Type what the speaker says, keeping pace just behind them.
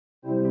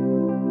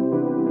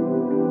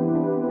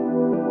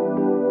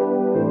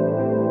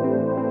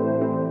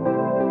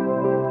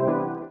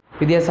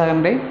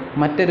വിദ്യാസാഗറിൻ്റെ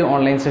മറ്റൊരു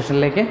ഓൺലൈൻ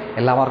സെഷനിലേക്ക്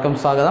എല്ലാവർക്കും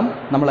സ്വാഗതം.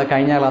 നമ്മൾ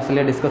കഴിഞ്ഞ ക്ലാസ്സിൽ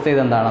ഡിസ്കസ്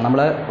ചെയ്ത് എന്താണ്, നമ്മൾ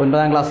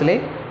 9ാം ക്ലാസ്സിലെ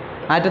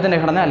ആറ്റത്തിൻ്റെ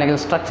ഘടന അല്ലെങ്കിൽ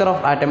സ്ട്രക്ചർ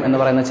ഓഫ് ആറ്റം എന്ന്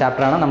പറയുന്ന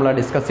ചാപ്റ്ററാണ് നമ്മൾ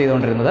ഡിസ്കസ്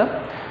ചെയ്തുകൊണ്ടിരുന്നത്.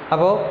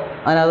 അപ്പോൾ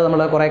അതിനകത്ത്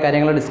നമ്മൾ കുറേ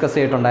കാര്യങ്ങൾ ഡിസ്കസ്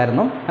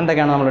ചെയ്തിട്ടുണ്ടായിരുന്നു.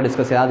 എന്തൊക്കെയാണ് നമ്മൾ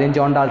ഡിസ്കസ് ചെയ്തത്? ആദ്യം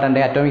ജോൺ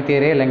ഡാൾട്ടൻ്റെ അറ്റോമിക്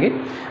തിയറി അല്ലെങ്കിൽ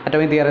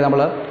അറ്റോമിക് തിയറി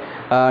നമ്മൾ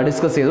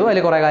ഡിസ്കസ് ചെയ്തു.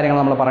 അതിൽ കുറേ കാര്യങ്ങൾ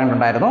നമ്മൾ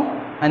പറഞ്ഞിട്ടുണ്ടായിരുന്നു.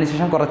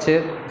 അതിനുശേഷം കുറച്ച്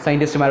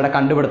സയൻറ്റിസ്റ്റുമാരുടെ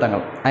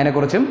കണ്ടുപിടുത്തങ്ങൾ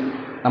അതിനെക്കുറിച്ചും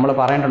നമ്മൾ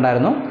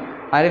പറഞ്ഞിട്ടുണ്ടായിരുന്നു.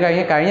 അത്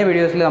കഴിഞ്ഞ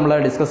വീഡിയോസിൽ നമ്മൾ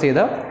ഡിസ്കസ്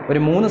ചെയ്ത് ഒരു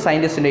 3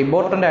 സയൻറ്റിസ്റ്റിൻ്റെ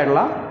ഇമ്പോർട്ടൻ്റ്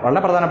ആയിട്ടുള്ള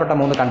വളരെ പ്രധാനപ്പെട്ട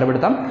 3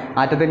 കണ്ടുപിടുത്തം,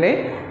 ആറ്റത്തിൻ്റെ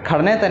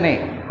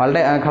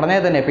ഘടനയെ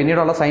തന്നെ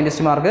പിന്നീടുള്ള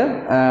സയൻറ്റിസ്റ്റുമാർക്ക്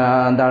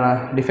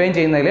ഡിഫൈൻ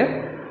ചെയ്യുന്നതിൽ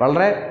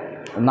വളരെ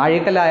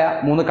നാഴികക്കല്ലായ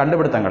 3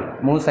 കണ്ടുപിടുത്തങ്ങൾ,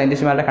 3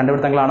 സയൻറ്റിസ്റ്റുമാരുടെ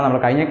കണ്ടുപിടുത്തങ്ങളാണ്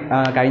നമ്മൾ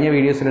കഴിഞ്ഞ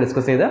വീഡിയോസിൽ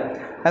ഡിസ്കസ് ചെയ്ത്.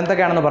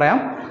 എന്തൊക്കെയാണെന്ന് പറയാം.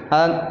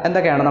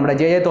 എന്തൊക്കെയാണ് നമ്മുടെ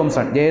ജെ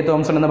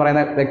തോംസൺ എന്ന്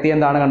പറയുന്ന വ്യക്തി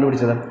എന്താണ്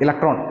കണ്ടുപിടിച്ചത്?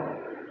 ഇലക്ട്രോൺ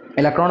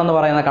എന്ന്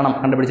പറയുന്ന കണം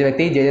കണ്ടുപിടിച്ച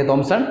വ്യക്തി ജെ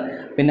തോംസൺ.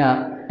 പിന്നെ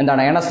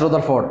എന്താണ്, ഏണസ്റ്റ്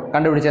റുദർഫോർഡ്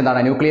കണ്ടുപിടിച്ചത് എന്താണ്?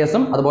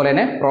 ന്യൂക്ലിയസും. അതുപോലെ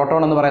തന്നെ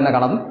പ്രോട്ടോൺ എന്ന് പറയുന്ന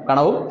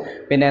കണവും.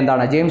 പിന്നെ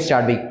എന്താണ്, ജെയിംസ്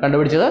ചാഡ്വിക്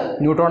കണ്ടുപിടിച്ചത്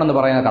ന്യൂട്രോൺ എന്ന്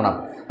പറയുന്ന കണം.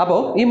 അപ്പോൾ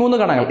ഈ 3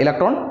 കണങ്ങൾ,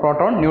 ഇലക്ട്രോൺ,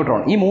 പ്രോട്ടോൺ,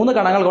 ന്യൂട്രോൺ, ഈ 3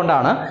 കണങ്ങൾ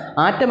കൊണ്ടാണ്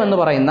ആറ്റം എന്ന്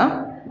പറയുന്ന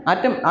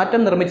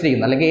ആറ്റം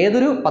നിർമ്മിച്ചിരിക്കുന്നത്, അല്ലെങ്കിൽ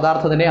ഏതൊരു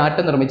പദാർത്ഥത്തിൻ്റെ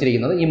ആറ്റം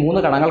നിർമ്മിച്ചിരിക്കുന്നത് ഈ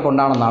 3 കണങ്ങൾ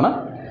കൊണ്ടാണെന്നാണ്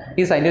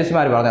ഈ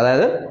സയൻറ്റിസ്റ്റുമാർ പറഞ്ഞത്.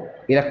 അതായത്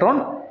ഇലക്ട്രോൺ,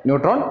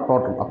 ന്യൂട്രോൺ,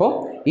 പ്രോട്ടോൺ. അപ്പോൾ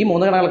ഈ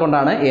 3 കണങ്ങൾ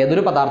കൊണ്ടാണ്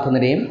ഏതൊരു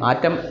പദാർത്ഥത്തിൻ്റെയും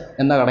ആറ്റം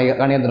എന്ന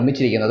കണിക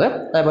നിർമ്മിച്ചിരിക്കുന്നത്.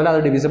 അതേപോലെ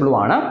അത്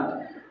ഡിവിസിബിളുമാണ്.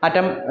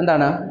 ആറ്റം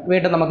എന്താണ്,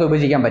 വീണ്ടും നമുക്ക്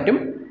വിഭജിക്കാൻ പറ്റും.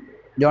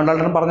 ജോൺ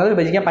ഡാൾട്ടൺ പറഞ്ഞത്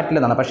വിഭജിക്കാൻ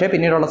പറ്റില്ലെന്നാണ്, പക്ഷേ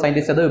പിന്നീടുള്ള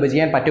സയൻറ്റിസ്റ്റ് അത്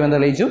വിഭജിക്കാൻ പറ്റുമെന്ന്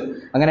തെളിയിച്ചു.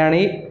 അങ്ങനെയാണ്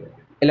ഈ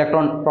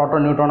ഇലക്ട്രോൺ, പ്രോട്ടോൺ,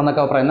 ന്യൂട്രോൺ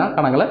എന്നൊക്കെ പറയുന്ന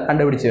കണങ്ങൾ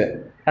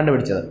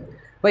കണ്ടുപിടിച്ചത്.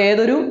 അപ്പോൾ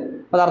ഏതൊരു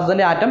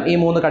പദാർത്ഥത്തിൻ്റെ ആറ്റം ഈ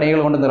 3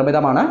 കണികകൾ കൊണ്ട്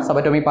നിർമ്മിതമാണ്.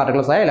 സബറ്റോമിക്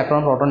പാർട്ടിക്കിൾസായ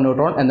ഇലക്ട്രോൺ, പ്രോട്ടോൺ,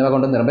 ന്യൂട്രോൺ എന്നിവ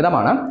കൊണ്ട്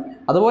നിർമ്മിതമാണ്.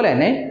 അതുപോലെ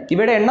തന്നെ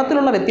ഇവയുടെ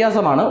എണ്ണത്തിലുള്ള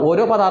വ്യത്യാസമാണ്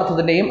ഓരോ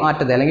പദാർത്ഥത്തിൻ്റെയും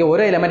ആറ്റത്തെ, അല്ലെങ്കിൽ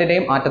ഓരോ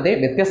എലമെൻറ്റിൻ്റെയും ആറ്റത്തെ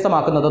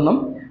വ്യത്യസ്തമാക്കുന്നതെന്നും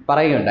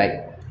പറയുകയുണ്ടായി.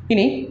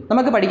 ഇനി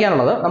നമുക്ക്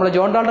പഠിക്കാനുള്ളത്, നമ്മൾ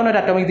ജോൺ ഡാൾട്ടൺ ഒരു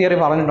അറ്റോമിക് തിയറി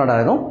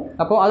പറഞ്ഞിട്ടുണ്ടായിരുന്നു.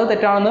 അപ്പോൾ അത്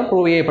തെറ്റാണെന്ന്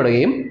പ്രൂവ്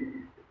ചെയ്യപ്പെടുകയും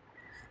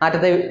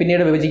ആറ്റത്തെ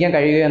പിന്നീട് വിഭജിക്കാൻ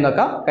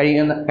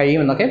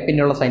കഴിയുമെന്നൊക്കെ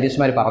പിന്നീടുള്ള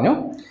സയൻറ്റിസ്റ്റുമാർ പറഞ്ഞു.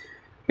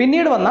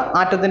 പിന്നീട് വന്ന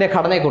ആറ്റത്തിൻ്റെ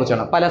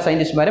ഘടനയെക്കുറിച്ചാണ് പല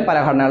സയൻറ്റിസ്റ്റുമാരും പല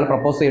ഘടനകൾ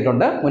പ്രപ്പോസ്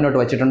ചെയ്തിട്ടുണ്ട്, മുന്നോട്ട്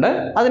വെച്ചിട്ടുണ്ട്.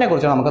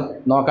 അതിനെക്കുറിച്ചാണ് നമുക്ക്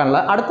നോക്കാനുള്ള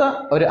അടുത്ത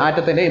ഒരു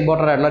ആറ്റത്തിൻ്റെ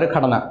ഇമ്പോർട്ടൻ്റ് ആയിട്ടുള്ള ഒരു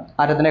ഘടന.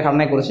 ആറ്റത്തിൻ്റെ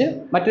ഘടനയെക്കുറിച്ച്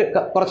മറ്റ്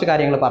കുറച്ച്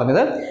കാര്യങ്ങൾ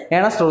പറഞ്ഞത്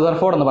ഏണസ്റ്റ്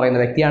റുദർഫോർഡ് എന്ന്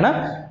പറയുന്ന വ്യക്തിയാണ്.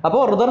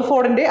 അപ്പോൾ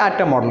റുദർഫോർഡിൻ്റെ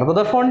ആറ്റം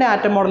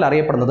മോഡൽ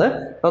അറിയപ്പെടുന്നത്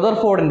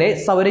റുദർഫോർഡിൻ്റെ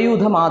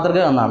സൗരയൂഥ മാതൃക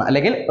എന്നാണ്,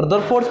 അല്ലെങ്കിൽ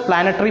Rutherford's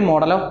planetary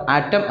model of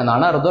atom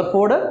എന്നാണ്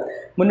റുദർഫോർഡ്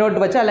മുന്നോട്ട്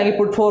വെച്ച അല്ലെങ്കിൽ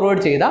പുട്ട്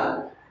ഫോർവേഡ് ചെയ്ത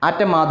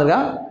ആറ്റം മാതൃക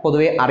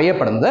പൊതുവെ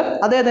അറിയപ്പെടുന്നത്.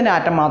 അദ്ദേഹത്തിൻ്റെ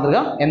ആറ്റം മാതൃക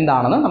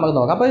എന്താണെന്ന് നമുക്ക്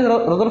നോക്കാം. അപ്പോൾ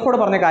റുദർഫോർഡ്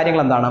പറഞ്ഞ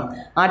കാര്യങ്ങൾ എന്താണ്?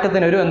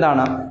 ആറ്റത്തിനൊരു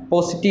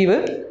പോസിറ്റീവ്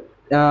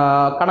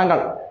കണങ്ങൾ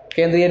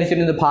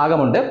കേന്ദ്രീകരിച്ചിരുന്ന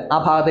ഭാഗമുണ്ട്, ആ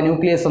ഭാഗത്തെ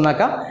ന്യൂക്ലിയസ്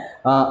എന്നൊക്കെ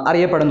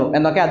അറിയപ്പെടുന്നു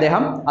എന്നൊക്കെ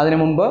അദ്ദേഹം അതിനു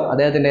മുമ്പ്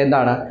അദ്ദേഹത്തിൻ്റെ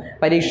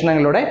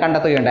പരീക്ഷണങ്ങളിലൂടെ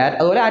കണ്ടെത്തുകയുണ്ടായി.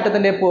 അതുപോലെ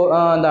ആറ്റത്തിൻ്റെ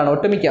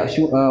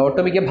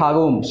ഒട്ടുമിക്ക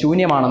ഭാഗവും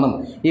ശൂന്യമാണെന്നും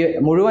ഈ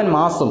മുഴുവൻ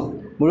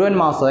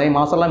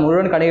മാസുള്ള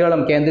മുഴുവൻ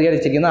കണികളും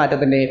കേന്ദ്രീകരിച്ചിരിക്കുന്ന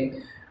ആറ്റത്തിൻ്റെ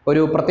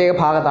ഒരു പ്രത്യേക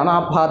ഭാഗത്താണ്. ആ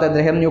ഭാഗത്തെ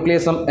അദ്ദേഹം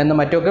ന്യൂക്ലിയസം എന്നും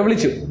മറ്റുമൊക്കെ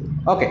വിളിച്ചു.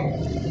 ഓക്കെ,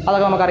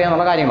 അതൊക്കെ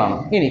നമുക്കറിയാവുന്ന കാര്യങ്ങളാണ്.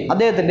 ഇനി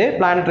അദ്ദേഹത്തിൻ്റെ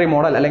പ്ലാനറ്ററി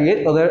മോഡൽ അല്ലെങ്കിൽ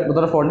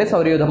റുദർഫോർഡിൻ്റെ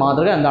സൗരയൂഥ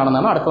മാതൃക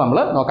എന്താണെന്നാണ് അടുത്ത് നമ്മൾ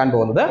നോക്കാൻ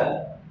പോകുന്നത്.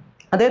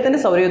 അദ്ദേഹത്തിൻ്റെ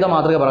സൗരയൂഥ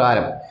മാതൃക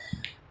പ്രകാരം,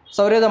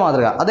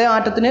 അദ്ദേഹം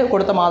ആറ്റത്തിന്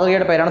കൊടുത്ത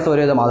മാതൃകയുടെ പേരാണ്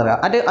സൗരയൂഥ മാതൃക.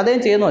 അദ്ദേഹം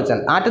ചെയ്യുന്നു വെച്ചാൽ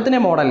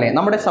ആറ്റത്തിൻ്റെ മോഡലിനെ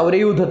നമ്മുടെ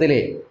സൗരയൂഥം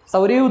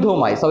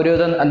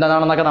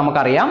എന്താണെന്നൊക്കെ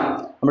നമുക്കറിയാം.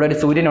 നമ്മുടെ ഒരു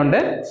സൂര്യനുണ്ട്,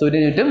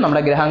 സൂര്യന് ചുറ്റും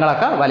നമ്മുടെ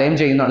ഗ്രഹങ്ങളൊക്കെ വലയം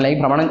ചെയ്യുന്നു, അല്ലെങ്കിൽ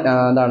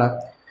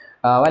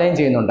വലയം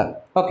ചെയ്യുന്നുണ്ട്.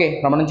 ഓക്കെ,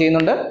 ഭ്രമണം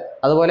ചെയ്യുന്നുണ്ട്.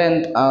 അതുപോലെ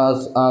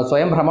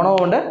സ്വയം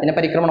ഭ്രമണവുമുണ്ട്, പിന്നെ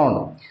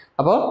പരിക്രമണമുണ്ട്.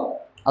 അപ്പോൾ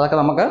അതൊക്കെ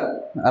നമുക്ക്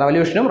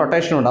റവല്യൂഷനും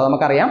റൊട്ടേഷനും ഉണ്ട്, അത്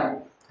നമുക്കറിയാം.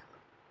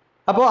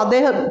 അപ്പോൾ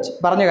അദ്ദേഹം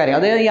പറഞ്ഞ കാര്യം,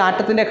 അദ്ദേഹം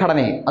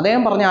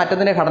പറഞ്ഞ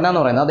ആറ്റത്തിൻ്റെ ഘടന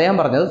എന്ന് പറയുന്നത്, അദ്ദേഹം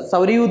പറഞ്ഞത്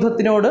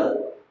സൗരയൂഥത്തിനോട്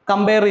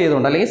കമ്പയർ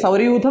ചെയ്തുകൊണ്ട്, അല്ലെങ്കിൽ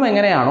സൗരയൂഥം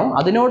എങ്ങനെയാണോ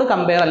അതിനോട്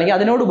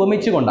അതിനോട്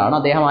ഉപമിച്ചുകൊണ്ടാണ്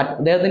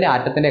അദ്ദേഹത്തിൻ്റെ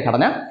ആറ്റത്തിൻ്റെ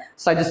ഘടന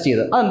സജസ്റ്റ്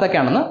ചെയ്തത്.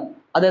 അതെന്തൊക്കെയാണെന്ന്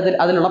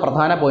അതിലുള്ള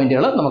പ്രധാന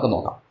പോയിന്റുകൾ നമുക്ക്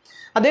നോക്കാം.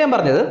 അദ്ദേഹം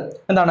പറഞ്ഞത്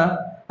എന്താണ്?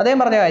 അദ്ദേഹം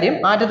പറഞ്ഞ കാര്യം,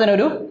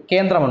 ആറ്റത്തിനൊരു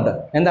കേന്ദ്രമുണ്ട്.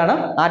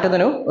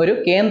 ആറ്റത്തിന് ഒരു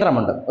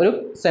കേന്ദ്രമുണ്ട്, ഒരു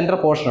സെൻട്രൽ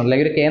പോർഷൻ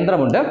അല്ലെങ്കിൽ ഒരു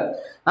കേന്ദ്രമുണ്ട്.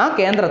 ആ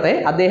കേന്ദ്രത്തെ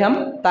അദ്ദേഹം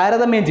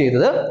താരതമ്യം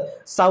ചെയ്തത്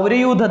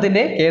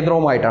സൗരയൂഥത്തിൻ്റെ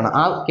കേന്ദ്രവുമായിട്ടാണ്.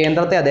 ആ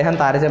കേന്ദ്രത്തെ അദ്ദേഹം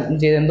താരതമ്യം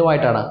ചെയ്ത്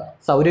എന്തുമായിട്ടാണ്?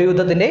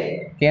 സൗരയൂഥത്തിൻ്റെ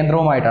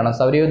കേന്ദ്രവുമായിട്ടാണ്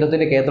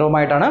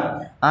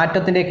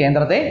ആറ്റത്തിൻ്റെ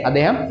കേന്ദ്രത്തെ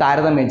അദ്ദേഹം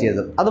താരതമ്യം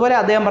ചെയ്തത്. അതുപോലെ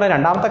അദ്ദേഹം പറഞ്ഞ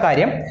രണ്ടാമത്തെ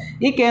കാര്യം,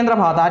 ഈ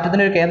കേന്ദ്രഭാഗത്ത്,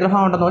 ആറ്റത്തിൻ്റെ ഒരു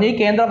കേന്ദ്രഭാഗം ഉണ്ടെന്ന് പറഞ്ഞാൽ ഈ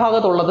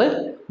കേന്ദ്രഭാഗത്തുള്ളത്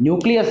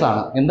ന്യൂക്ലിയസ്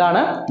ആണ്.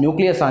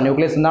 ന്യൂക്ലിയസ്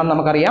എന്താണെന്ന്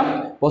നമുക്കറിയാം.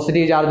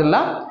 പോസിറ്റീവ് ചാർജുള്ള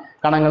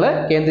കണങ്ങൾ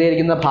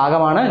കേന്ദ്രീകരിക്കുന്ന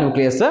ഭാഗമാണ്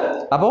ന്യൂക്ലിയസ്.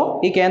 അപ്പോൾ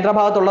ഈ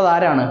കേന്ദ്രഭാഗത്തുള്ളത്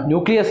ആരാണ്?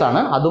 ന്യൂക്ലിയസ്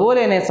ആണ്. അതുപോലെ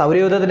തന്നെ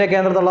സൗരയൂഥത്തിൻ്റെ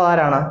കേന്ദ്രത്തുള്ളത്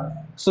ആരാണ്?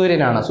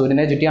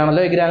 സൂര്യനെ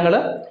ചുറ്റിയാണല്ലോ ഈ ഗ്രഹങ്ങൾ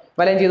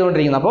വലയം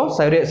ചെയ്തുകൊണ്ടിരിക്കുന്നത്. അപ്പോൾ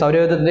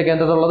സൗരയൂഥത്തിൻ്റെ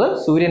കേന്ദ്രത്തുള്ളത്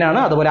സൂര്യനാണ്.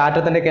 അതുപോലെ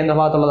ആറ്റത്തിൻ്റെ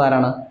കേന്ദ്രഭാഗത്തുള്ളത്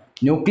ആരാണ്?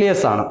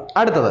 ന്യൂക്ലിയസ് ആണ്.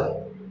 അടുത്തത്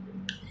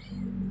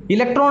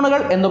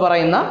ഇലക്ട്രോണുകൾ എന്ന്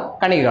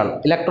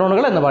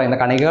പറയുന്ന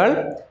കണികകൾ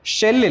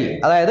ഷെല്ലിൽ,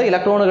 അതായത്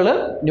ഇലക്ട്രോണുകൾ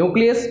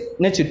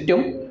ന്യൂക്ലിയസിന്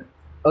ചുറ്റും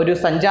ഒരു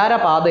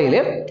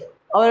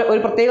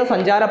പ്രത്യേക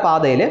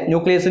സഞ്ചാരപാതയിൽ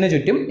ന്യൂക്ലിയസിന്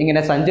ചുറ്റും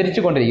ഇങ്ങനെ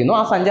സഞ്ചരിച്ചു കൊണ്ടിരിക്കുന്നു.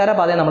 ആ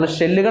സഞ്ചാരപാതയെ നമ്മൾ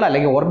ഷെല്ലുകൾ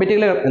അല്ലെങ്കിൽ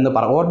ഓർബിറ്റുകൾ എന്ന്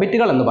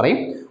പറയും.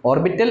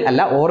 ഓർബിറ്റ്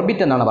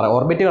എന്നാണ് പറയുക,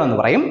 ഓർബിറ്റുകൾ എന്ന്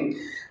പറയും.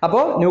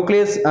 അപ്പോൾ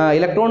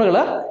ഇലക്ട്രോണുകൾ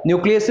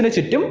ന്യൂക്ലിയസിന്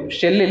ചുറ്റും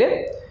ഷെല്ലിൽ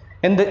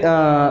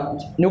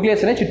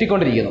ന്യൂക്ലിയസിനെ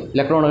ചുറ്റിക്കൊണ്ടിരിക്കുന്നു.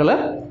 ഇലക്ട്രോണുകൾ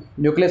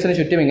ന്യൂക്ലിയസിന്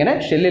ചുറ്റും ഇങ്ങനെ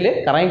ഷെല്ലിൽ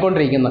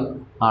കറങ്ങിക്കൊണ്ടിരിക്കുന്ന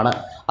ആണ്.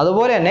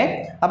 അതുപോലെ തന്നെ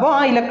അപ്പോൾ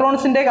ആ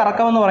ഇലക്ട്രോൺസിൻ്റെ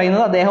കറക്കം എന്ന്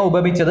പറയുന്നത് അദ്ദേഹം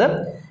ഉപമിച്ചത്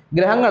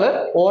ഗ്രഹങ്ങൾ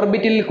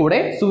ഓർബിറ്റിൽ കൂടെ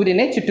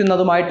സൂര്യനെ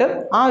ചുറ്റുന്നതുമായിട്ട്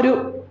ആ ഒരു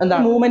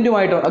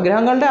മൂവ്മെൻറ്റുമായിട്ട്,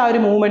 ഗ്രഹങ്ങളുടെ ആ ഒരു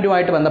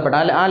മൂവ്മെൻറ്റുമായിട്ട് ബന്ധപ്പെട്ട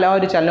ആ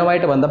ഒരു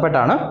ചലനവുമായിട്ട്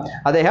ബന്ധപ്പെട്ടാണ്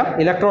അദ്ദേഹം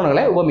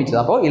ഇലക്ട്രോണുകളെ ഉപമിച്ചത്.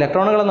 അപ്പോൾ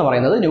ഇലക്ട്രോണുകൾ എന്ന്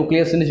പറയുന്നത്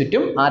ന്യൂക്ലിയസിന്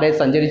ചുറ്റും ആരെ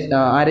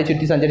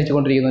ചുറ്റി സഞ്ചരിച്ചു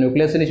കൊണ്ടിരിക്കുന്നു,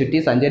 ന്യൂക്ലിയസിന്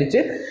ചുറ്റും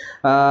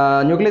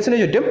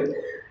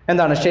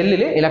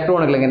ഷെല്ലിൽ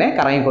ഇലക്ട്രോണുകൾ ഇങ്ങനെ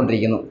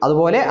കറങ്ങിക്കൊണ്ടിരിക്കുന്നു.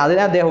 അതുപോലെ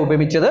അതിനെ അദ്ദേഹം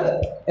ഉപമിച്ചത്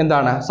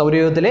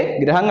സൗരയൂഥത്തിലെ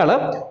ഗ്രഹങ്ങൾ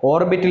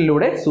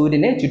ഓർബിറ്റിലൂടെ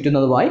സൂര്യനെ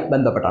ചുറ്റുന്നതുമായി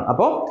ബന്ധപ്പെട്ടാണ്.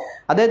 അപ്പോൾ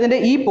അദ്ദേഹത്തിൻ്റെ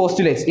ഈ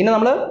പോസ്റ്റുലേറ്റ്സ്, ഇനി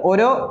നമ്മൾ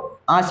ഓരോ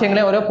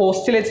ആശയങ്ങളെ ഓരോ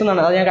പോസ്റ്റുലേറ്റ്സ്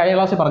എന്നാണ്, അത് ഞാൻ കഴിഞ്ഞ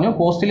ക്ലാസ്സിൽ പറഞ്ഞു,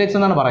 പോസ്റ്റുലേറ്റ്സ്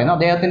എന്നാണ് പറയുന്നത്.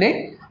 അദ്ദേഹത്തിൻ്റെ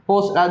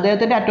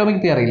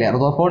atomic തിയറിയിലെ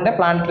റുദർഫോർഡിൻ്റെ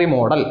planetary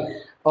model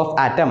of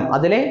atom,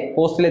 അതിലെ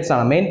പോസ്റ്റുലേറ്റ്സ്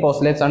ആണ്, മെയിൻ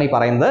പോസ്റ്റുലേറ്റ്സ് ആണ് ഈ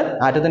പറയുന്നത്.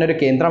 ആറ്റത്തിന് ഒരു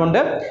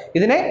കേന്ദ്രമുണ്ട്.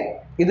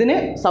 ഇതിന്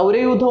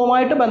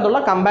സൗരയൂഥവുമായിട്ട് ബന്ധമുള്ള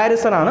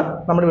കമ്പാരിസൺ ആണ്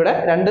നമ്മളിവിടെ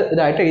രണ്ട്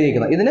ഇതായിട്ട്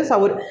എഴുതിയിരിക്കുന്നത്. ഇതിന്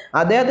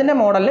അദ്ദേഹത്തിൻ്റെ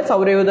മോഡലിൽ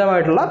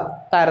സൗരയൂഥമായിട്ടുള്ള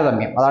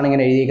താരതമ്യം, അതാണ്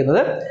ഇങ്ങനെ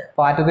എഴുതിയിരിക്കുന്നത്.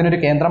 അപ്പോൾ ആറ്റത്തിനൊരു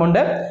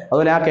കേന്ദ്രമുണ്ട്.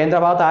 അതുപോലെ ആ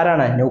കേന്ദ്രഭാഗത്ത്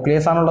ആരാണ്?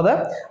 ന്യൂക്ലിയസ് ആണുള്ളത്.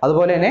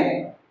 അതുപോലെ തന്നെ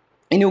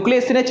ഈ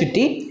ന്യൂക്ലിയസിനെ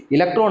ചുറ്റി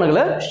ഇലക്ട്രോണുകൾ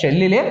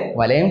ഷെല്ലിൽ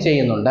വലയം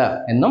ചെയ്യുന്നുണ്ട്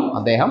എന്നും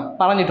അദ്ദേഹം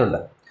പറഞ്ഞിട്ടുണ്ട്.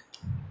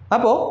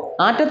 അപ്പോൾ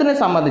ആറ്റത്തിനെ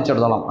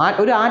സംബന്ധിച്ചിടത്തോളം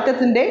ഒരു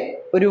ആറ്റത്തിൻ്റെ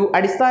ഒരു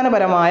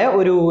അടിസ്ഥാനപരമായ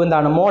ഒരു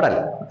മോഡൽ,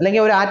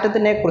 അല്ലെങ്കിൽ ഒരു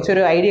ആറ്റത്തിനെ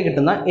കുറിച്ചൊരു ഐഡിയ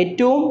കിട്ടുന്ന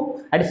ഏറ്റവും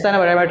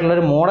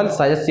അടിസ്ഥാനപരമായിട്ടുള്ളൊരു മോഡൽ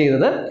സജസ്റ്റ്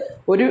ചെയ്തത്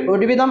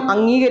ഒരുവിധം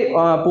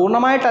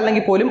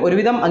പൂർണ്ണമായിട്ടല്ലെങ്കിൽ പോലും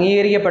ഒരുവിധം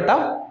അംഗീകരിക്കപ്പെട്ട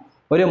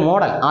ഒരു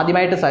മോഡൽ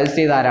ആദ്യമായിട്ട്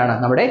സജസ്റ്റ് ചെയ്ത ആരാണ്?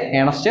 നമ്മുടെ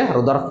ഏണസ്റ്റ്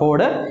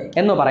റുദർഫോർഡ്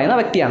എന്ന് പറയുന്ന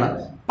വ്യക്തിയാണ്.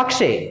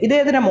 പക്ഷേ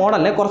ഇദ്ദേഹത്തിൻ്റെ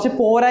മോഡലിന് കുറച്ച്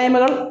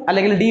പോരായ്മകൾ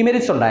അല്ലെങ്കിൽ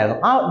ഡീമെറിറ്റ്സ് ഉണ്ടായിരുന്നു.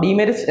 ആ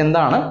ഡീമെറിറ്റ്സ്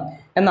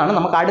എന്നാണ്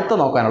നമുക്ക് അടുത്ത്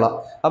നോക്കാനുള്ളത്.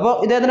 അപ്പോൾ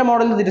ഇദ്ദേഹത്തിൻ്റെ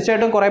മോഡലിൽ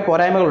തീർച്ചയായിട്ടും കുറേ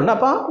പോരായ്മകളുണ്ട്.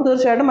 അപ്പോൾ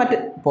തീർച്ചയായിട്ടും മറ്റ്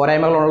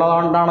പോരായ്മകൾ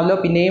ഉള്ളതുകൊണ്ടാണല്ലോ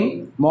പിന്നെയും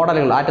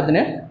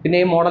ആറ്റത്തിന്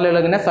പിന്നെയും മോഡലുകൾ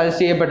ഇങ്ങനെ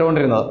സജസ്റ്റ്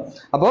ചെയ്യപ്പെട്ടുകൊണ്ടിരുന്നത്.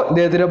 അപ്പോൾ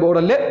ഇദ്ദേഹത്തിൻ്റെ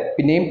മോഡലിൽ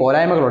പിന്നെയും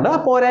പോരായ്മകളുണ്ട്. ആ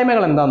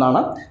പോരായ്മകൾ എന്താണെന്നാണ്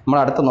നമ്മൾ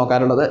അടുത്ത്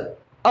നോക്കാനുള്ളത്.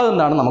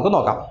 അതെന്താണ് നമുക്ക്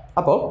നോക്കാം.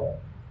 അപ്പോൾ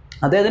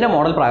അദ്ദേഹത്തിൻ്റെ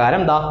മോഡൽ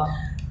പ്രകാരം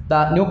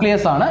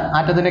ന്യൂക്ലിയസ് ആണ്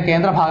ആറ്റത്തിൻ്റെ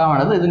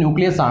കേന്ദ്രഭാഗമാണിത്. ഇത്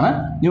ന്യൂക്ലിയസ് ആണ്.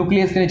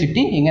 ന്യൂക്ലിയസിനെ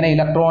ചുറ്റി ഇങ്ങനെ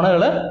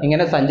ഇലക്ട്രോണുകൾ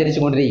ഇങ്ങനെ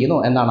സഞ്ചരിച്ചു കൊണ്ടിരിക്കുന്നു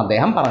എന്നാണ്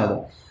അദ്ദേഹം പറഞ്ഞത്.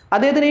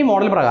 അദ്ദേഹത്തിൻ്റെ ഈ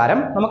മോഡൽ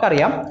പ്രകാരം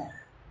നമുക്കറിയാം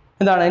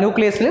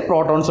ന്യൂക്ലിയസിൽ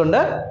പ്രോട്ടോൺസ് ഉണ്ട്,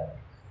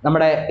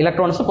 നമ്മുടെ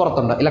ഇലക്ട്രോൺസ്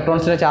പുറത്തുണ്ട്.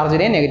 ഇലക്ട്രോൺസിൻ്റെ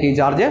ചാർജിനെ negative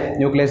charge,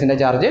 ന്യൂക്ലിയസിൻ്റെ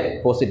charge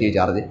positive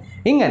charge.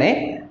 ഇങ്ങനെ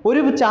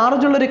ഒരു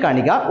ചാർജുള്ളൊരു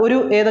കണിക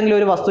ഏതെങ്കിലും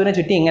ഒരു വസ്തുവിനെ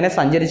ചുറ്റി ഇങ്ങനെ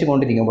സഞ്ചരിച്ചു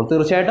കൊണ്ടിരിക്കുമ്പോൾ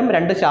തീർച്ചയായിട്ടും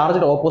രണ്ട്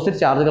ഓപ്പോസിറ്റ്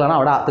ചാർജുകളാണ്.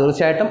 അവിടെ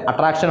തീർച്ചയായിട്ടും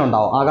അട്രാക്ഷൻ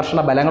ഉണ്ടാവും, ആകർഷണ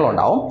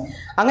ബലങ്ങളുണ്ടാവും.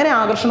 അങ്ങനെ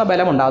ആകർഷണ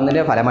ബലം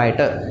ഉണ്ടാകുന്നതിൻ്റെ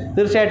ഫലമായിട്ട്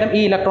തീർച്ചയായിട്ടും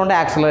ഈ ഇലക്ട്രോണിൻ്റെ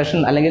ആക്സലറേഷൻ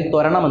അല്ലെങ്കിൽ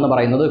ത്വരണം എന്ന്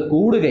പറയുന്നത്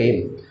കൂടുകയും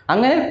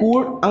അങ്ങനെ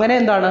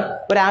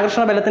ഒരു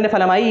ആകർഷണ ബലത്തിൻ്റെ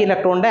ഫലമായി ഈ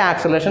ഇലക്ട്രോണിൻ്റെ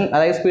ആക്സലറേഷൻ,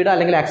 അതായത് സ്പീഡ്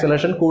അല്ലെങ്കിൽ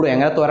ആക്സലറേഷൻ കൂടുകയും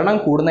അങ്ങനെ ത്വരണം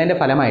കൂടുന്നതിൻ്റെ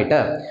ഫലമായിട്ട്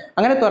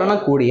ത്വരണം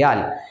കൂടിയാൽ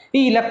ഈ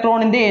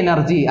ഇലക്ട്രോണിൻ്റെ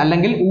എനർജി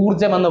അല്ലെങ്കിൽ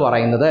ഊർജ്ജം എന്ന്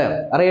പറയുന്നത്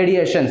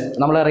റേഡിയേഷൻസ്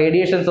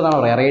എന്നാണ്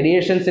പറയുക.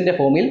 റേഡിയേഷൻസിൻ്റെ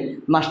ഫോമിൽ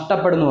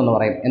നഷ്ടപ്പെടുന്നു എന്ന്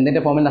പറയും.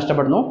 എന്തിൻ്റെ ഫോമിൽ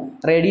നഷ്ടപ്പെടുന്നു?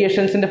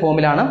 റേഡിയേഷൻസിൻ്റെ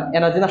ഫോമിലാണ്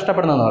എനർജി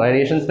നഷ്ടപ്പെടുന്നത്.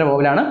 റേഡിയേഷൻസിൻ്റെ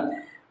ഫോമിലാണ്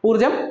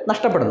ഊർജ്ജം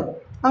നഷ്ടപ്പെടുന്നു.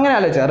 അങ്ങനെ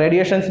ആലോചിച്ചാൽ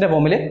റേഡിയേഷൻസിൻ്റെ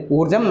ഫോമിൽ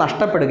ഊർജ്ജം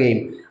നഷ്ടപ്പെടുകയും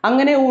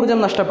അങ്ങനെ ഊർജ്ജം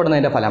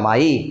നഷ്ടപ്പെടുന്നതിൻ്റെ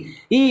ഫലമായി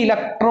ഈ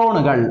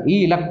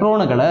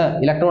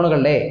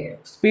ഇലക്ട്രോണുകളുടെ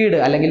സ്പീഡ്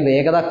അല്ലെങ്കിൽ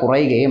വേഗത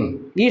കുറയുകയും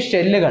ഈ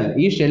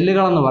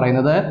ഷെല്ലുകൾ എന്ന്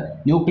പറയുന്നത്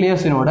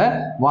ന്യൂക്ലിയസിനോട്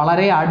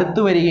വളരെ അടുത്ത്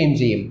വരികയും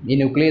ചെയ്യും.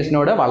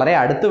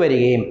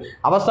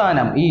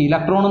 അവസാനം ഈ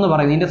ഇലക്ട്രോൺ എന്ന്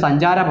പറയുന്നത് ഇതിൻ്റെ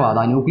സഞ്ചാരപാത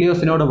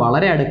ന്യൂക്ലിയസിനോട്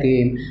വളരെ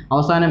അടുക്കുകയും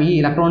അവസാനം ഈ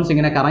ഇലക്ട്രോൺസ്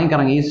ഇങ്ങനെ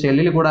കറങ്ങി ഈ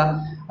ഷെല്ലിൽ കൂടെ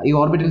ഈ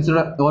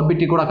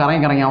ഓർബിറ്റിൽ കൂടെ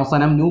കറങ്ങി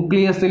അവസാനം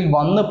ന്യൂക്ലിയസിൽ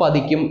വന്ന്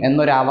പതിക്കും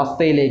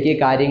എന്നൊരവസ്ഥയിലേക്ക്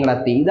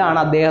കാര്യങ്ങളെത്തി. ഇതാണ്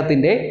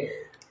അദ്ദേഹത്തിൻ്റെ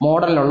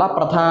മോഡലിനുള്ള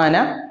പ്രധാന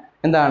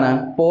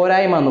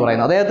പോരായ്മ എന്ന്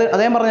പറയുന്നത്.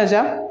 അദ്ദേഹം പറഞ്ഞു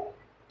വെച്ചാൽ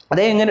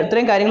അദ്ദേഹം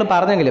ഇത്രയും കാര്യങ്ങൾ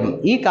പറഞ്ഞെങ്കിലും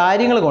ഈ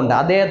കാര്യങ്ങൾ കൊണ്ട്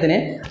അദ്ദേഹത്തിന്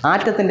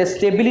ആറ്റത്തിൻ്റെ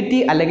സ്റ്റെബിലിറ്റി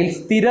അല്ലെങ്കിൽ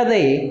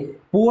സ്ഥിരതയെ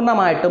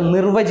പൂർണ്ണമായിട്ടും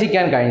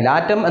നിർവചിക്കാൻ കഴിഞ്ഞില്ല.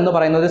 ആറ്റം എന്ന്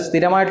പറയുന്നത്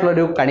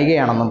സ്ഥിരമായിട്ടുള്ളൊരു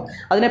കണികയാണെന്നും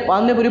അതിന്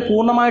ഒരു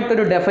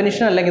പൂർണ്ണമായിട്ടൊരു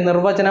ഡെഫിനിഷൻ അല്ലെങ്കിൽ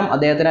നിർവചനം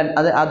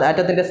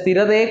ആറ്റത്തിൻ്റെ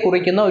സ്ഥിരതയെ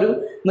കുറിക്കുന്ന ഒരു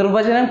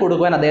നിർവചനം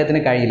കൊടുക്കുവാൻ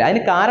അദ്ദേഹത്തിന് കഴിയില്ല.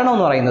 അതിന് കാരണം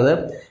എന്ന് പറയുന്നത്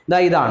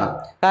ഇതാണ്.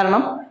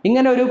 കാരണം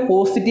ഇങ്ങനെ ഒരു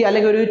പോസിറ്റീവ്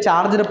അല്ലെങ്കിൽ ഒരു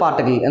ചാർജ്ഡ്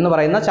പാർട്ടിക്കിൾ എന്ന്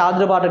പറയുന്ന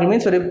ചാർജ്ഡ് പാർട്ടിക്കിൾ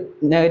മീൻസ് ഒരു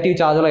നെഗറ്റീവ്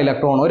ചാർജുള്ള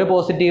ഇലക്ട്രോൺ ഒരു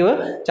പോസിറ്റീവ്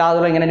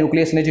ചാർജുള്ള ഇങ്ങനെ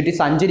ന്യൂക്ലിയസിനെ ചുറ്റി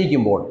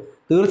സഞ്ചരിക്കുമ്പോൾ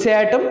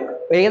തീർച്ചയായിട്ടും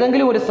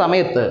ഏതെങ്കിലും ഒരു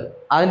സമയത്ത്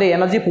അതിൻ്റെ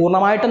എനർജി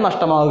പൂർണ്ണമായിട്ടും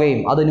നഷ്ടമാവുകയും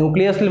അത്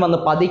ന്യൂക്ലിയസിൽ വന്ന്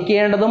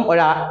പതിക്കേണ്ടതും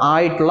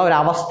ആയിട്ടുള്ള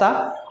ഒരവസ്ഥ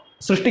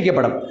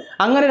സൃഷ്ടിക്കപ്പെടും.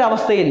 അങ്ങനെ ഒരു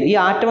അവസ്ഥയിൽ ഈ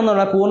ആറ്റം എന്ന്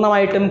പറഞ്ഞാൽ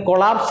പൂർണ്ണമായിട്ടും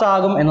കൊളാപ്സ്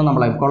ആകും എന്ന്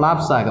നമ്മൾ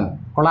കൊളാപ്സ്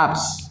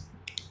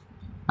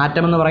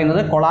ആറ്റം എന്ന്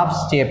പറയുന്നത്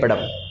കൊളാപ്സ്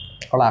ചെയ്യപ്പെടും.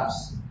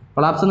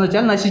 കൊളാപ്സ് എന്ന്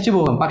വെച്ചാൽ നശിച്ചു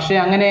പോകും. പക്ഷേ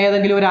അങ്ങനെ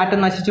ഏതെങ്കിലും ഒരു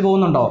ആറ്റം നശിച്ചു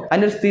പോകുന്നുണ്ടോ?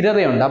 അതിനൊരു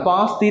സ്ഥിരതയുണ്ട്. അപ്പോൾ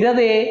ആ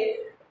സ്ഥിരതയെ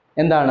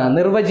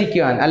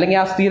നിർവചിക്കുവാൻ അല്ലെങ്കിൽ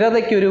ആ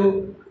സ്ഥിരതയ്ക്കൊരു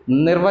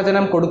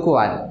നിർവചനം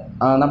കൊടുക്കുവാൻ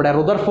നമ്മുടെ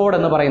റുദർഫോർഡ്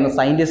എന്ന് പറയുന്ന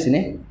സയൻറ്റിസ്റ്റിന്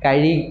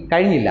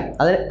കഴിഞ്ഞില്ല.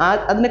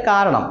 അതിന്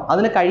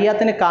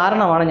കഴിയാത്തതിന്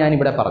കാരണമാണ്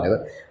ഞാനിവിടെ പറഞ്ഞത്.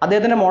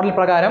 അദ്ദേഹത്തിൻ്റെ മോഡൽ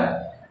പ്രകാരം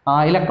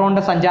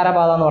ഇലക്ട്രോണിൻ്റെ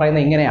സഞ്ചാരപാത എന്ന്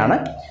പറയുന്നത് ഇങ്ങനെയാണ്.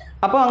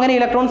 അപ്പോൾ അങ്ങനെ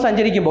ഇലക്ട്രോൺ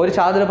സഞ്ചരിക്കുമ്പോൾ ഒരു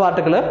ചാർജ്ഡ്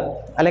പാർട്ടിക്കിൾ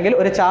അല്ലെങ്കിൽ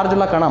ഒരു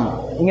ചാർജുള്ള കണം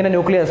ഇങ്ങനെ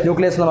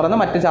ന്യൂക്ലിയസ് എന്ന് പറയുന്ന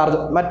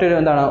മറ്റൊരു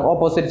എന്താണ്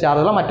ഓപ്പോസിറ്റ്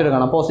ചാർജുള്ള മറ്റൊരു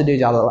കണം പോസിറ്റീവ്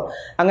ചാർജുള്ള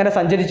അങ്ങനെ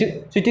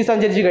ചുറ്റി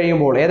സഞ്ചരിച്ച്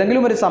കഴിയുമ്പോൾ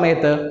ഏതെങ്കിലും ഒരു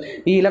സമയത്ത്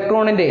ഈ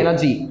ഇലക്ട്രോണിൻ്റെ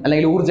എനർജി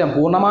അല്ലെങ്കിൽ ഊർജ്ജം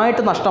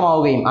പൂർണ്ണമായിട്ട്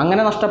നഷ്ടമാവുകയും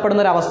അങ്ങനെ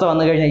നഷ്ടപ്പെടുന്ന ഒരു അവസ്ഥ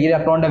വന്നു കഴിഞ്ഞാൽ ഈ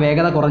ഇലക്ട്രോണിൻ്റെ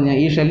വേഗത കുറഞ്ഞ്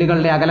ഈ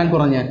ഷെല്ലുകളുടെ അകലം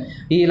കുറഞ്ഞ്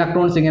ഈ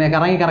ഇലക്ട്രോൺസ് ഇങ്ങനെ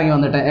കറങ്ങി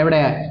വന്നിട്ട്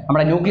എവിടെ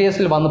നമ്മുടെ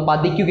ന്യൂക്ലിയസിൽ വന്ന്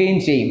പതിക്കുകയും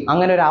ചെയ്യും.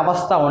 അങ്ങനെ ഒരു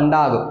അവസ്ഥ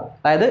ഉണ്ടാകും.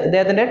 അതായത്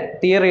ഇദ്ദേഹത്തിൻ്റെ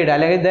തിയറിയുടെ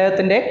അല്ലെങ്കിൽ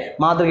ഇദ്ദേഹത്തിൻ്റെ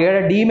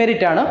മാതൃകയുടെ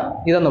ഡീമെരിറ്റ് ആണ്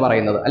ഇതെന്ന്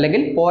പറയുന്നത്,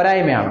 അല്ലെങ്കിൽ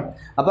പോരായ്മയാണ്.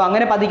 അപ്പോൾ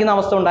അങ്ങനെ പതിക്കുന്ന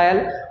അവസ്ഥ ഉണ്ടായാൽ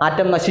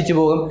ആറ്റം നശിച്ചു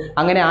പോകും.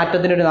 അങ്ങനെ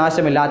ആറ്റത്തിനൊരു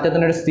നാശമില്ല,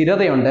 ആറ്റത്തിനൊരു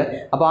സ്ഥിരതയുണ്ട്.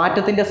 അപ്പോൾ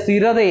ആറ്റത്തിൻ്റെ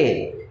സ്ഥിരതയെ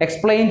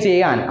എക്സ്പ്ലെയിൻ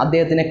ചെയ്യാൻ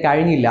അദ്ദേഹത്തിന്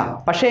കഴിഞ്ഞില്ല.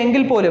 പക്ഷേ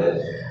എങ്കിൽ പോലും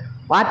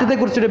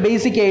ആറ്റത്തെക്കുറിച്ചൊരു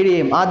ബേസിക്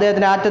ഐഡിയയും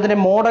ആറ്റത്തിൻ്റെ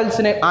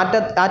മോഡൽസിന്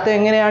ആറ്റം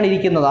എങ്ങനെയാണ്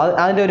ഇരിക്കുന്നത്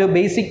അതിൻ്റെ ഒരു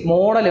ബേസിക്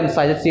മോഡലും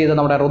സജസ്റ്റ് ചെയ്ത്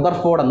നമ്മുടെ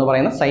റുദർഫോർഡ് എന്ന്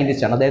പറയുന്ന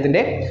സയൻറ്റിസ്റ്റാണ്.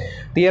 അദ്ദേഹത്തിൻ്റെ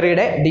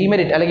തിയറിയുടെ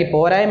ഡീമെരിറ്റ് അല്ലെങ്കിൽ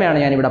പോരായ്മയാണ്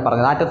ഞാനിവിടെ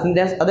പറഞ്ഞത്.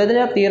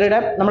 അദ്ദേഹത്തിൻ്റെ തിയറിയുടെ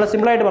നമ്മൾ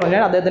സിമ്പിളായിട്ട്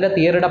പറഞ്ഞാൽ അദ്ദേഹത്തിൻ്റെ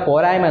തിയറിയുടെ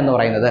പോരായ്മ എന്ന്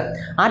പറയുന്നത്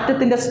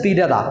ആറ്റത്തിൻ്റെ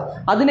സ്ഥിരത,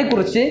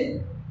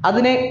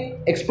 അതിനെ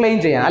എക്സ്പ്ലെയിൻ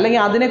ചെയ്യാൻ അല്ലെങ്കിൽ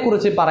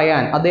അതിനെക്കുറിച്ച്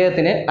പറയാൻ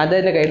അദ്ദേഹത്തിൻ്റെ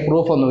കയ്യിൽ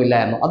പ്രൂഫ്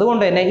ഒന്നുമില്ലായിരുന്നു.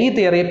 അതുകൊണ്ട് തന്നെ ഈ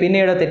തിയറി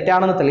പിന്നീട്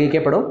തെറ്റാണെന്ന്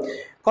തെളിയിക്കപ്പെടും.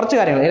 കുറച്ച്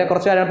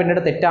കാര്യങ്ങൾ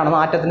പിന്നീട് തെറ്റാണെന്നും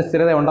ആറ്റത്തിന്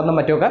സ്ഥിരത ഉണ്ടെന്നും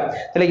മറ്റുമൊക്കെ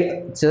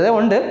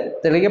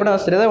തെളിയിക്കപ്പെടുന്ന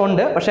സ്ഥിരത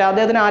ഉണ്ട്. പക്ഷേ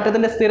അദ്ദേഹത്തിന്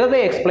ആറ്റത്തിൻ്റെ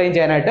സ്ഥിരതയെ എക്സ്പ്ലെയിൻ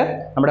ചെയ്യാനായിട്ട്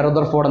നമ്മുടെ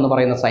റുദർഫോർഡ് എന്ന്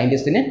പറയുന്ന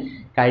സയൻറ്റിസ്റ്റിന്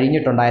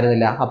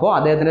കഴിഞ്ഞിട്ടുണ്ടായിരുന്നില്ല. അപ്പോൾ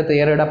അദ്ദേഹത്തിൻ്റെ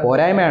തിയറിയുടെ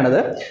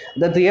പോരായ്മയാണിത്.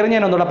 തിയറി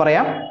ഞാൻ ഒന്നുകൂടെ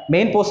പറയാം.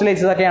 മെയിൻ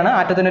പോസ്റ്റുലേറ്റ്സ് ഇതൊക്കെയാണ്.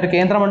 ആറ്റത്തിനൊരു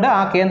കേന്ദ്രമുണ്ട്.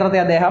 ആ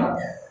കേന്ദ്രത്തെ അദ്ദേഹം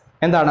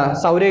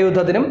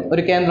സൗരയൂഥത്തിനും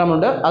ഒരു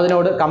കേന്ദ്രമുണ്ട്,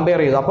 അതിനോട് കമ്പയർ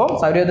ചെയ്തു. അപ്പോൾ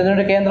സൗരയൂഥത്തിനും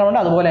ഒരു കേന്ദ്രമുണ്ട്,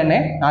 അതുപോലെ തന്നെ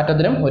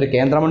ആറ്റത്തിനും ഒരു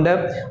കേന്ദ്രമുണ്ട്.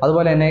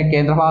 അതുപോലെ തന്നെ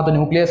കേന്ദ്രഭാഗത്ത്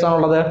ന്യൂക്ലിയസ്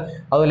ആണുള്ളത്,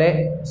 അതുപോലെ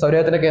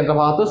സൗരയൂഥത്തിൻ്റെ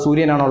കേന്ദ്രഭാഗത്ത്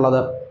സൂര്യനാണുള്ളത്.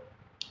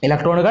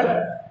 ഇലക്ട്രോണുകൾ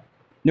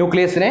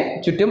ന്യൂക്ലിയസിനെ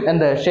ചുറ്റും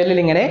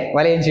ഷെല്ലിൽ ഇങ്ങനെ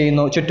വലയം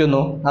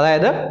ചുറ്റുന്നു.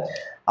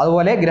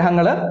 അതുപോലെ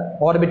ഗ്രഹങ്ങൾ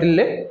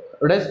ഓർബിറ്റിൽ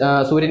ഇവിടെ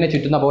സൂര്യനെ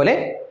ചുറ്റുന്ന പോലെ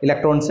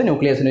ഇലക്ട്രോൺസ്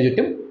ന്യൂക്ലിയസിന്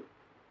ചുറ്റും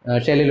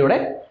ഷെല്ലിലൂടെ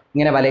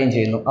ഇങ്ങനെ വലയം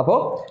ചെയ്യുന്നു. അപ്പോൾ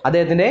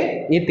അദ്ദേഹത്തിൻ്റെ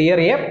ഈ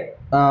തിയറിയെ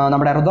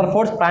നമ്മുടെ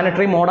Rutherford's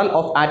planetary model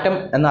of atom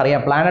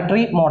എന്നറിയാം.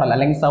 പ്ലാനറ്ററി മോഡൽ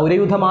അല്ലെങ്കിൽ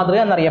സൗരയൂഥ മാതൃക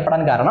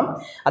എന്നറിയപ്പെടാൻ കാരണം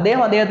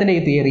അദ്ദേഹത്തിൻ്റെ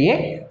ഈ തിയറിയെ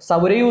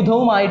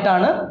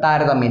സൗരയൂഥവുമായിട്ടാണ്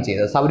താരതമ്യം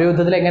ചെയ്തത്.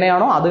 സൗരയൂഥത്തിൽ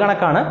എങ്ങനെയാണോ അത്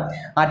കണക്കാണ്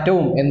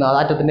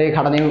ആറ്റത്തിൻ്റെ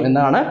ഘടനയും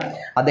എന്നാണ്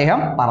അദ്ദേഹം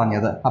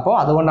പറഞ്ഞത്. അപ്പോൾ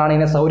അതുകൊണ്ടാണ്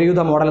ഇതിനെ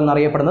സൗരയൂഥ മോഡൽ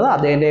എന്നറിയപ്പെടുന്നത്.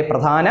 അദ്ദേഹത്തിൻ്റെ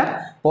പ്രധാന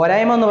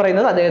പോരായ്മ എന്ന്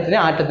പറയുന്നത് അദ്ദേഹത്തിന്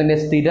ആറ്റത്തിൻ്റെ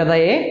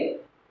സ്ഥിരതയെ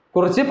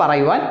കുറിച്ച്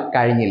പറയുവാൻ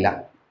കഴിഞ്ഞില്ല.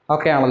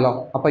 ഓക്കെ ആണല്ലോ.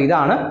 അപ്പോൾ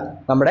ഇതാണ്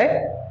നമ്മുടെ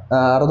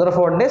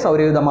റുദർഫോർഡിൻ്റെ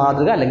സൗരയൂഥ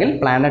മാതൃക അല്ലെങ്കിൽ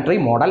പ്ലാനറ്ററി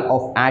മോഡൽ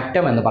ഓഫ്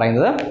ആറ്റം എന്ന്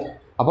പറയുന്നത്.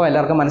 അപ്പോൾ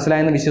എല്ലാവർക്കും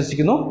മനസ്സിലായെന്ന്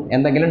വിശ്വസിക്കുന്നു. ഇതിനെക്കുറിച്ച്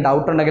എന്തെങ്കിലും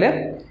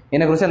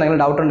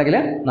ഡൗട്ട് ഉണ്ടെങ്കിൽ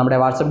നമ്മുടെ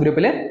വാട്സപ്പ്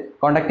ഗ്രൂപ്പിൽ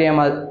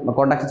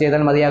കോൺടാക്ട്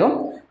ചെയ്താൽ മതിയാകും.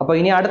 അപ്പോൾ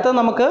ഇനി അടുത്ത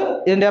നമുക്ക്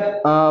ഇതിൻ്റെ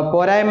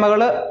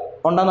പോരായ്മകൾ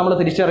ഉണ്ടെന്ന് നമ്മൾ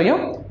തിരിച്ചറിയും.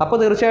 അപ്പോൾ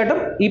തീർച്ചയായിട്ടും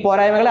ഈ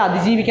പോരായ്മകളെ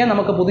അതിജീവിക്കാൻ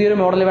നമുക്ക് പുതിയൊരു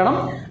മോഡൽ വേണം.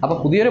 അപ്പോൾ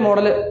പുതിയൊരു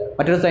മോഡൽ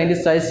മറ്റൊരു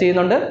സയൻറ്റിസ്റ്റ് സജസ്റ്റ്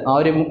ചെയ്യുന്നുണ്ട്. ആ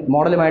ഒരു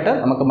മോഡലുമായിട്ട്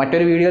നമുക്ക്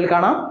മറ്റൊരു വീഡിയോയിൽ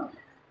കാണാം.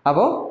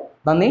 അപ്പോൾ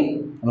നന്ദി,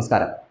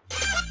 നമസ്കാരം.